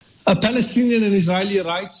Palestinian and Israeli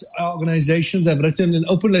rights organizations have written an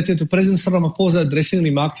open letter to President Ramaphosa addressing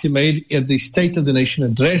remarks he made at the State of the Nation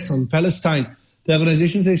address on Palestine. The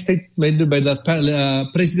organizations say a statement made by the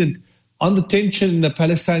president on the tension in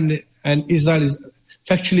Palestine and Israel is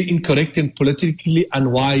factually incorrect and politically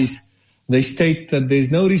unwise. They state that there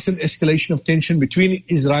is no recent escalation of tension between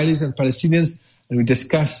Israelis and Palestinians, and we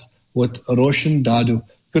discuss with Roshan Dadu.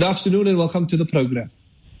 Good afternoon and welcome to the program.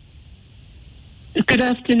 Good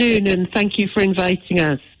afternoon, and thank you for inviting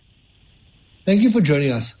us. Thank you for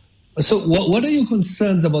joining us. So what are your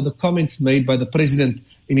concerns about the comments made by the president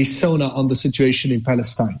in his SONA on the situation in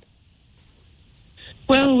Palestine?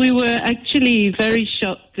 Well, we were actually very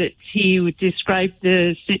shocked that he would describe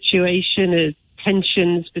the situation as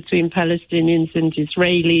tensions between Palestinians and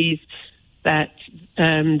Israelis, that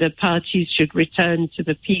the parties should return to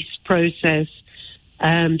the peace process.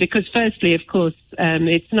 Because firstly, of course,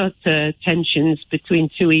 it's not tensions between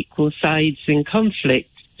two equal sides in conflict.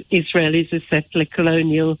 Israel is a settler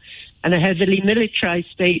colonial and a heavily militarized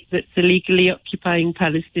state that's illegally occupying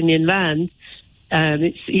Palestinian land.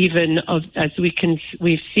 It's even, as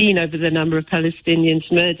we've seen over the number of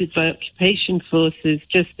Palestinians murdered by occupation forces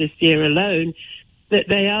just this year alone, that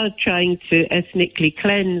they are trying to ethnically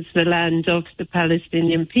cleanse the land of the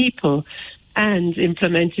Palestinian people and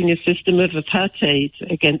implementing a system of apartheid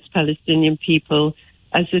against Palestinian people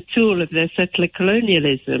as a tool of their settler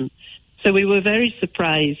colonialism. So we were very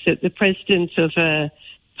surprised that the president of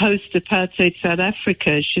post-apartheid South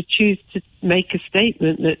Africa should choose to make a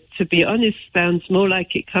statement that, to be honest, sounds more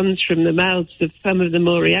like it comes from the mouths of some of the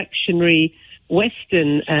more reactionary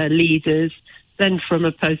Western leaders than from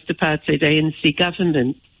a post-apartheid ANC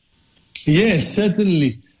government. Yes,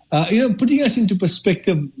 certainly. Putting us into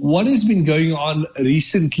perspective, what has been going on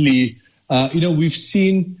recently? We've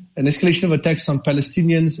seen an escalation of attacks on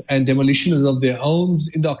Palestinians and demolitions of their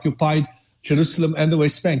homes in the occupied Jerusalem and the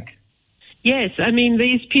West Bank. Yes, I mean,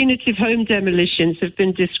 these punitive home demolitions have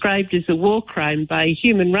been described as a war crime by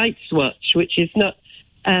Human Rights Watch, which is not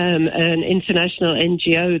an international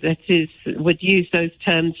NGO that would use those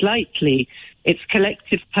terms lightly. It's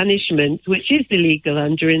collective punishment, which is illegal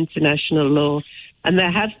under international law. And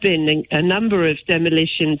there have been a number of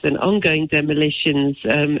demolitions and ongoing demolitions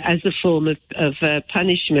as a form of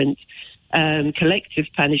punishment, collective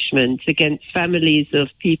punishment against families of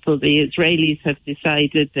people the Israelis have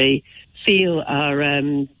decided they feel are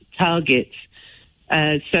targets.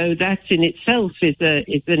 So that in itself is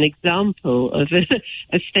an example of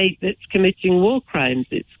a state that's committing war crimes.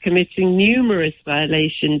 It's committing numerous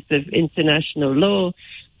violations of international law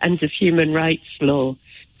and of human rights law.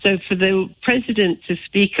 So for the president to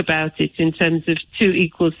speak about it in terms of two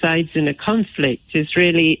equal sides in a conflict is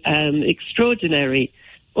really extraordinary.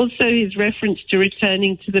 Also, his reference to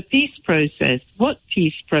returning to the peace process. What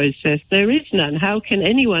peace process? There is none. How can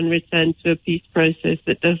anyone return to a peace process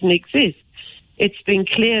that doesn't exist? It's been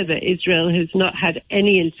clear that Israel has not had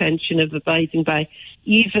any intention of abiding by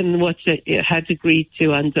even what it had agreed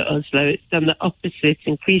to under Oslo. It's done the opposite,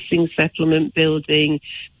 increasing settlement building,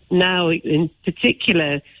 now in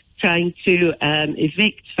particular trying to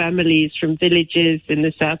evict families from villages in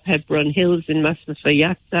the South Hebron Hills in Masafa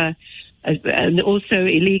Yatta, and also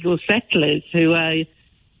illegal settlers who are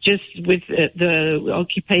just with the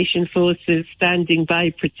occupation forces standing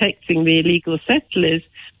by protecting the illegal settlers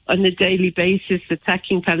on a daily basis,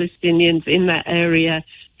 attacking Palestinians in that area,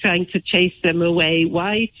 trying to chase them away.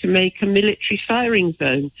 Why? To make a military firing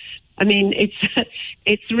zone. I mean,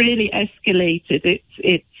 it's really escalated.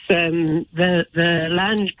 It's the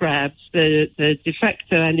land grabs, the de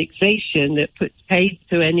facto annexation that puts paid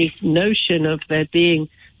to any notion of there being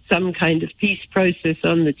some kind of peace process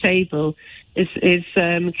on the table is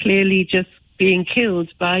clearly just being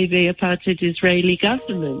killed by the apartheid Israeli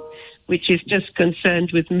government, which is just concerned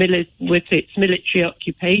with its military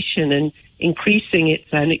occupation and increasing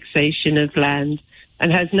its annexation of land,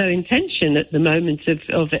 and has no intention at the moment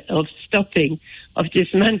of stopping, of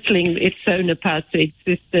dismantling its own apartheid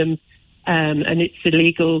system and its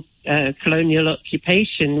illegal colonial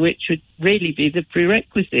occupation, which would really be the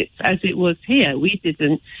prerequisites, as it was here. We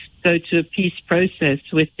didn't go to a peace process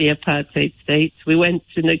with the apartheid states. We went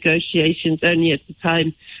to negotiations only at the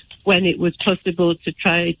time when it was possible to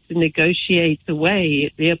try to negotiate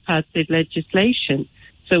away the apartheid legislation.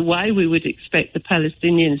 So why we would expect the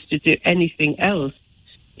Palestinians to do anything else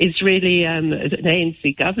is really an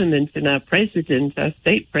ANC government and our president, our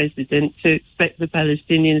state president, to expect the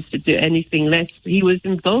Palestinians to do anything less. He was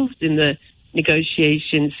involved in the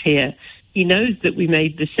negotiations here. He knows that we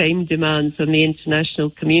made the same demands on the international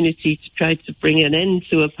community to try to bring an end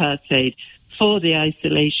to apartheid, for the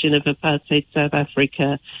isolation of apartheid South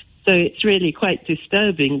Africa, So it's really quite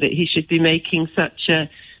disturbing that he should be making such a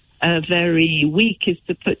very weak, is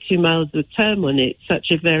to put too mild a term on it,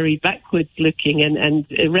 such a very backwards-looking and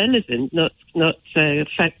irrelevant, not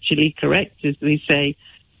factually correct, as we say,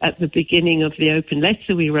 at the beginning of the open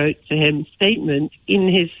letter we wrote to him, statement in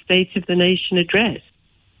his State of the Nation address.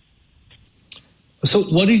 So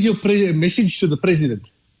what is your message to the president?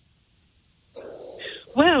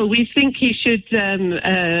 Well, we think he should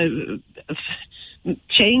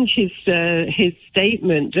change his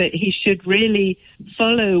statement, that he should really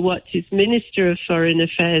follow what his Minister of Foreign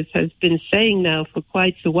Affairs has been saying now for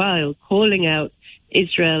quite a while, calling out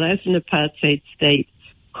Israel as an apartheid state,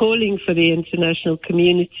 calling for the international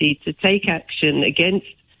community to take action against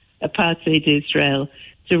apartheid Israel,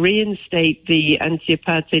 to reinstate the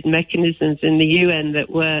anti-apartheid mechanisms in the UN that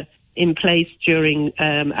were in place during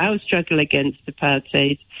our struggle against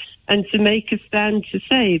apartheid, and to make a stand to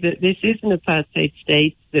say that this is an apartheid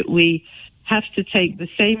state, that we have to take the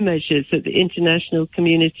same measures that the international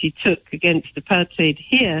community took against apartheid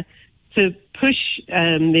here to push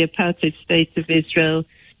the apartheid state of Israel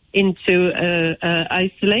into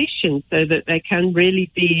isolation, so that there can really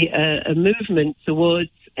be a movement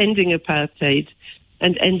towards ending apartheid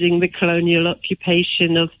and ending the colonial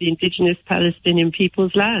occupation of the indigenous Palestinian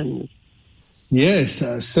people's lands. Yes,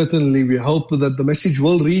 certainly. We hope that the message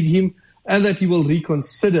will reach him and that he will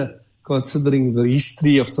reconsider, considering the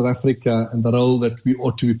history of South Africa and the role that we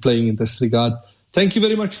ought to be playing in this regard. Thank you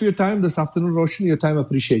very much for your time this afternoon, Roshan. Your time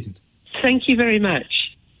appreciated. Thank you very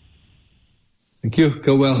much. Thank you.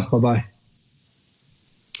 Go well. Bye-bye.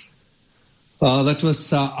 That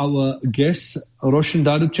was our guest, Roshan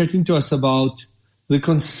Dadu, chatting to us about the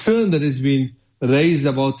concern that has been raised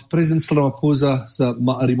about President Ramaphosa's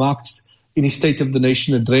remarks in his State of the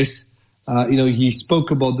Nation address. He spoke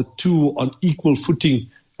about the two on equal footing.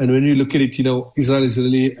 And when you look at it, Israel is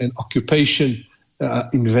really an occupation,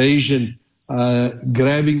 invasion,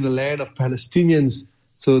 grabbing the land of Palestinians.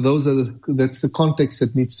 So that's the context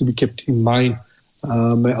that needs to be kept in mind.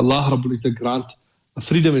 May Allah Rabbul Izzah grant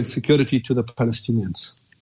freedom and security to the Palestinians.